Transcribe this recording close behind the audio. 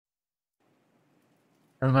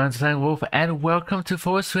I'm playing Wolf, and welcome to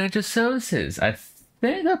Forest Stranger Services. I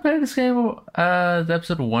think I played this game, the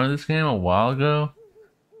episode one of this game a while ago.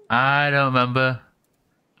 I don't remember.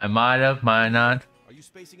 I might have, might not. Are you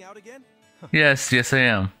spacing out again? Yes, yes, I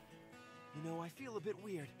am. You know, I feel a bit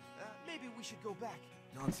weird. Maybe we should go back.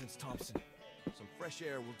 Nonsense, Thompson. Some fresh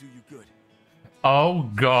air will do you good. Oh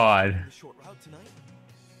God. The short route tonight?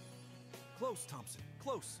 Close, Thompson.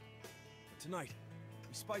 Close. But tonight,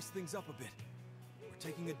 we spice things up a bit. We're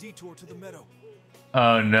taking a detour to the meadow.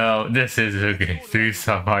 Oh no, this is a game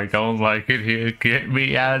threesome. I don't like it here. Get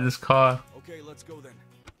me out of this car. Okay, let's go then.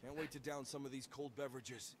 Can't wait to down some of these cold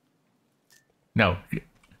beverages. No.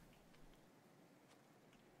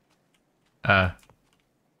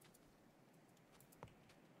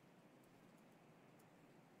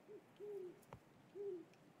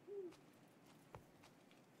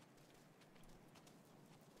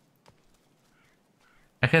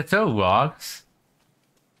 I can throw rocks.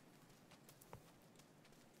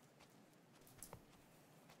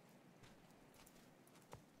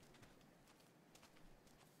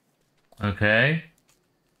 Okay.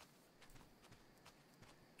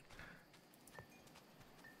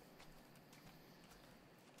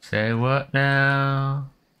 Say what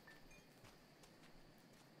now?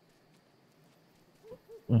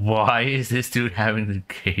 Why is this dude having the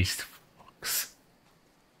cased fox?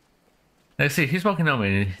 Let's see, he's walking over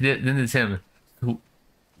and then it's him. Who?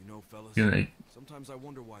 You know, fellas, You know, sometimes I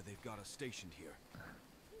wonder why they've got us stationed here.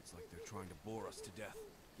 It's like they're trying to bore us to death.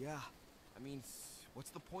 Yeah, I mean, what's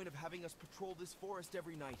the point of having us patrol this forest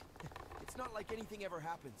every night? It's not like anything ever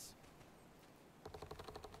happens.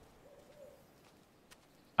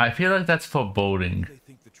 I feel like that's foreboding. They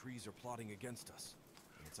think the trees are plotting against us,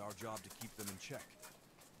 and it's our job to keep them in check.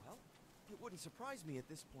 Well, it wouldn't surprise me at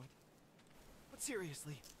this point. But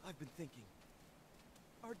seriously, I've been thinking.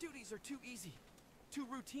 Our duties are too easy, too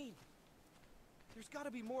routine. There's got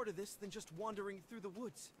to be more to this than just wandering through the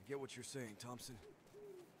woods. I get what you're saying, Thompson.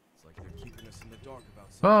 It's like they're keeping us in the dark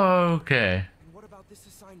about something. Okay. And what about this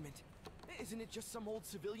assignment? Isn't it just some old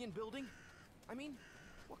civilian building? I mean,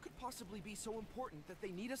 what could possibly be so important that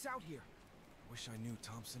they need us out here? Wish I knew,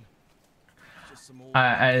 Thompson. It's just some old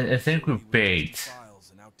I think we're with bait. rusty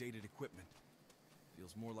files and outdated equipment.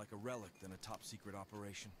 Feels more like a relic than a top secret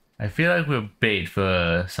operation. I feel like we're bait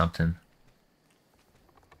for something.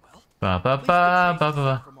 Well, Ba ba at least ba the ba trace is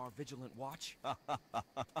ba. from our vigilant watch.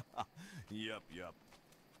 Yep.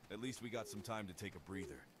 At least we got some time to take a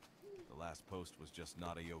breather. The last post was just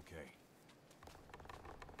not a-okay.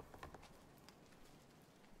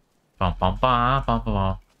 Bum bum bum bum bum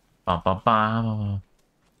bum bum bum bum.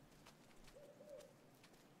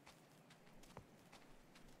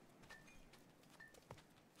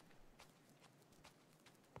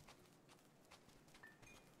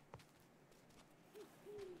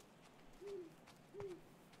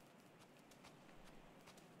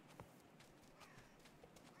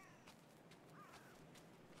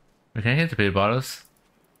 We can hit the beer bottles.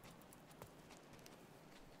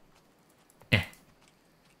 Eh.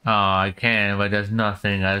 Oh, I can, but there's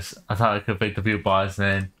nothing. I thought I could pick the beer bottles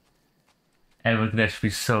then. Everyone could actually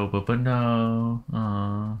be sober, but no.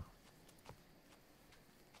 Oh.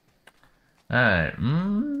 Alright. I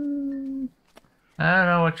don't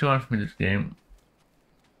know what you want from me this game.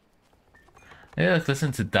 Maybe let's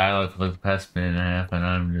listen to dialogue for the past minute and a half, and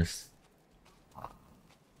I'm just.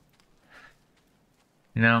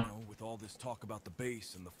 You know? With all this talk about the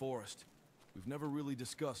base and the forest, we've never really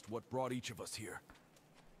discussed what brought each of us here.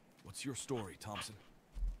 What's your story, Thompson?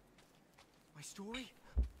 My story?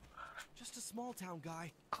 Just a small town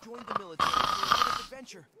guy. Joined the military for a bit of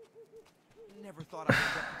adventure. Never thought I'd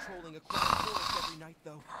end up patrolling across the forest every night,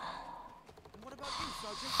 though. And what about you,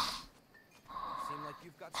 Sergeant? Seem like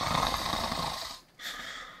you've got some...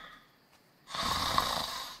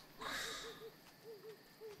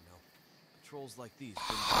 Patrols like these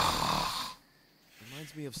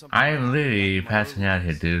reminds me of something. I am literally passing out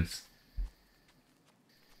here, dudes.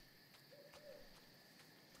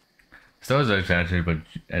 Stores are actually, but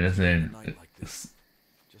it doesn't.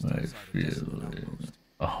 I feel.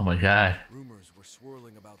 Oh my god. Rumors were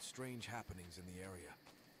swirling about strange happenings in the area.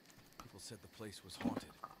 People said the place was haunted.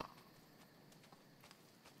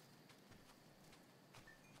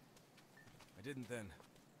 I didn't then.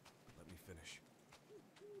 Let me finish.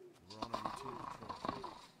 We were on a routine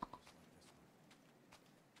patrol.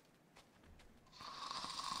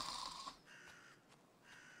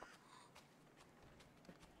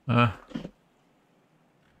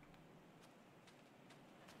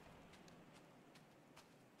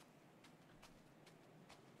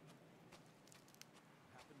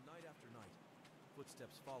 Happened night after night.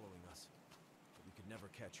 Footsteps following us. But we could never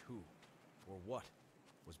catch who or what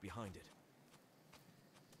was behind it.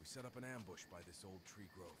 We set up an ambush by this old tree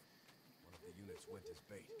grove. One of the units went as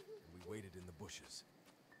bait, and we waited in the bushes.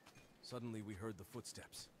 Suddenly we heard the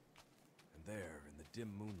footsteps. And there, in the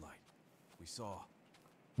dim moonlight, we saw...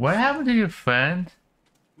 What happened to your friend?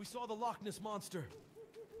 We saw the Loch Ness Monster.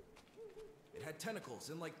 It had tentacles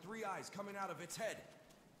and like 3 eyes coming out of its head.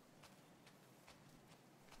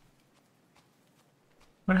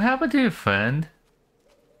 What happened to your friend?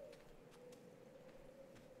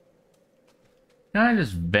 I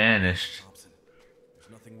just vanished. Thompson,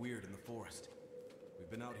 there's nothing weird in the forest.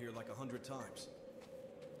 We've been out here like 100 times.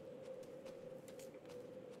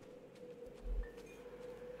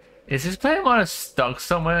 Is this Paymon stuck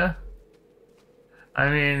somewhere? I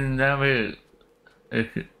mean, that would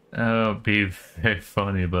be very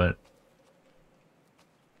funny, but...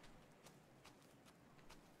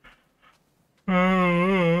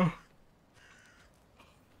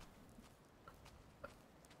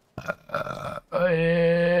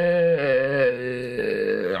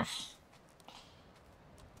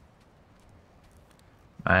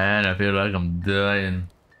 Man, I feel like I'm dying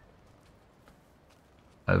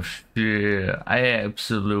of sheer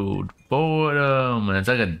absolute boredom. And it's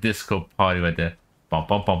like a disco party right there. Bum,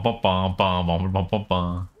 bum, bum, bum, bum, bum, bum, bum, bum,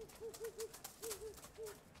 bum.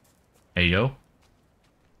 Hey, yo.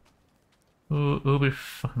 Who be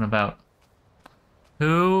fucking about?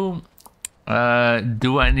 Who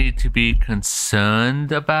do I need to be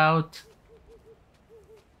concerned about?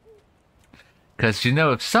 Because, you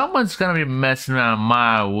know, if someone's gonna be messing around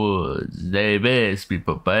my woods, they best be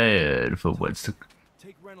prepared for what's to...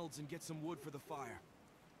 Take Reynolds and get some wood for the fire.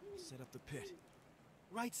 Set up the pit.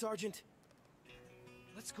 Right, Sergeant?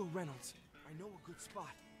 Let's go, Reynolds. I know a good spot.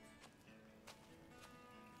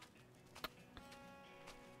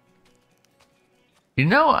 You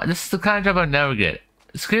know, this is the kind of job I'll never get.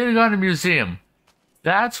 Security guard in a museum.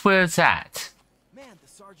 That's where it's at. Man, the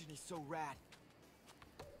sergeant is so rad.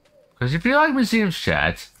 Because if you like museums,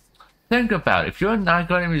 chat, think about it. If you're not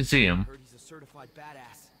going to a museum, Heard he's a certified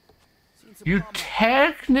badass. Seen some you prominent-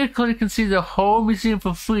 technically can see the whole museum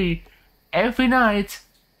for free every night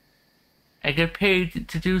and get paid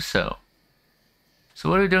to do so. So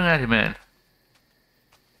what are we doing out here, man?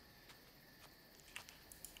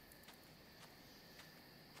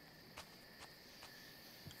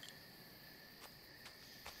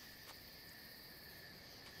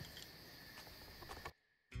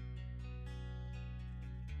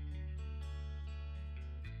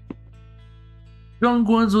 Drunk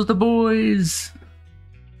ones with the boys.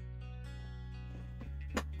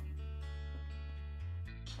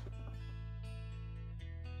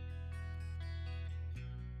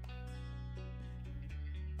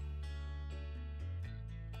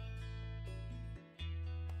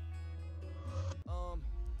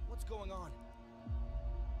 What's going on?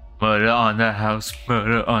 Murder on the house.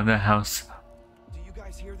 Murder on the house. Do you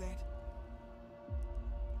guys hear that?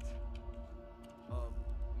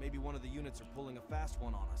 Maybe one of the units are pulling a fast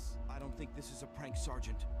one on us. I don't think this is a prank,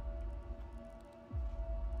 Sergeant.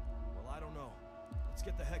 Well, I don't know. Let's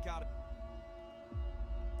get the heck out of...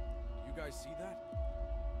 You guys see that?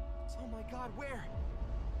 Oh my God, where?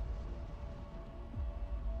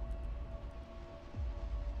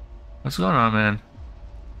 What's going on, man?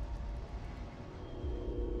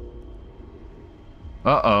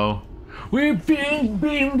 Uh-oh. We're being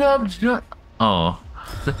beamed up. Oh.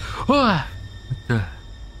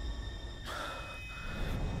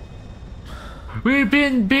 We've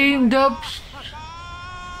been beamed up.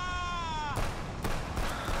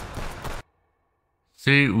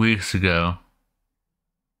 3 weeks ago.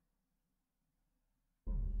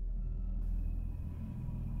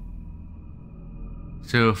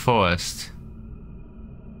 To a forest.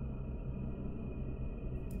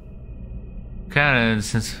 Kinda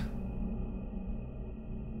since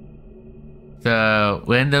the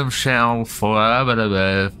Wyndham Shell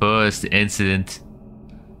Forest incident.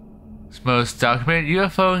 It's most documented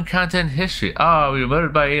UFO encounter in history. Oh, we were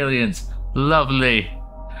murdered by aliens. Lovely.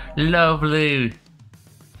 Lovely.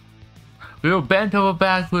 We were bent over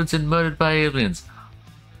backwards and murdered by aliens.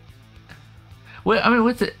 Wait, I mean,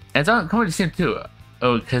 what's it? It's on coming to seem too.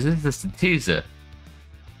 Oh, because this is just a teaser.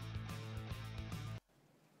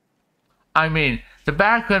 I mean, the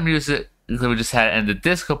background music that we just had and the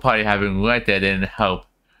disco party having right there didn't help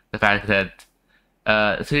the fact that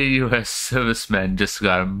 3 US servicemen just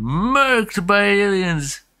got murked by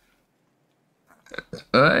aliens.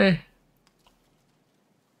 Alright.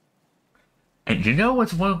 And you know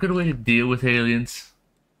what's one good way to deal with aliens?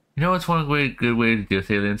 You know what's one good way to deal with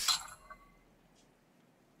aliens?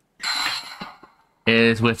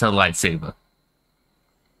 Is with a lightsaber.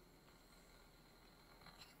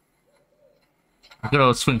 A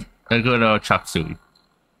good old chop suey.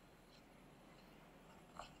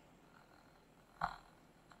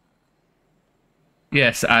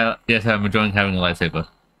 Yes, I'm enjoying having a lightsaber.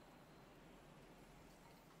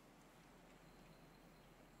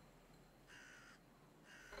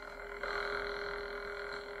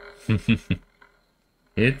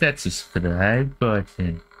 Hit that subscribe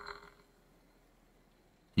button.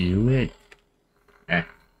 Do it.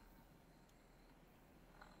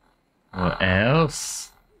 What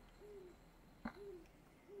else?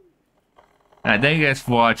 Alright, thank you guys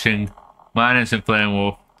for watching. My name's Flame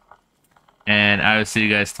Wolf, and I will see you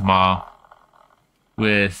guys tomorrow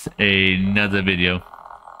with another video.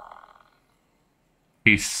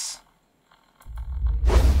 Peace.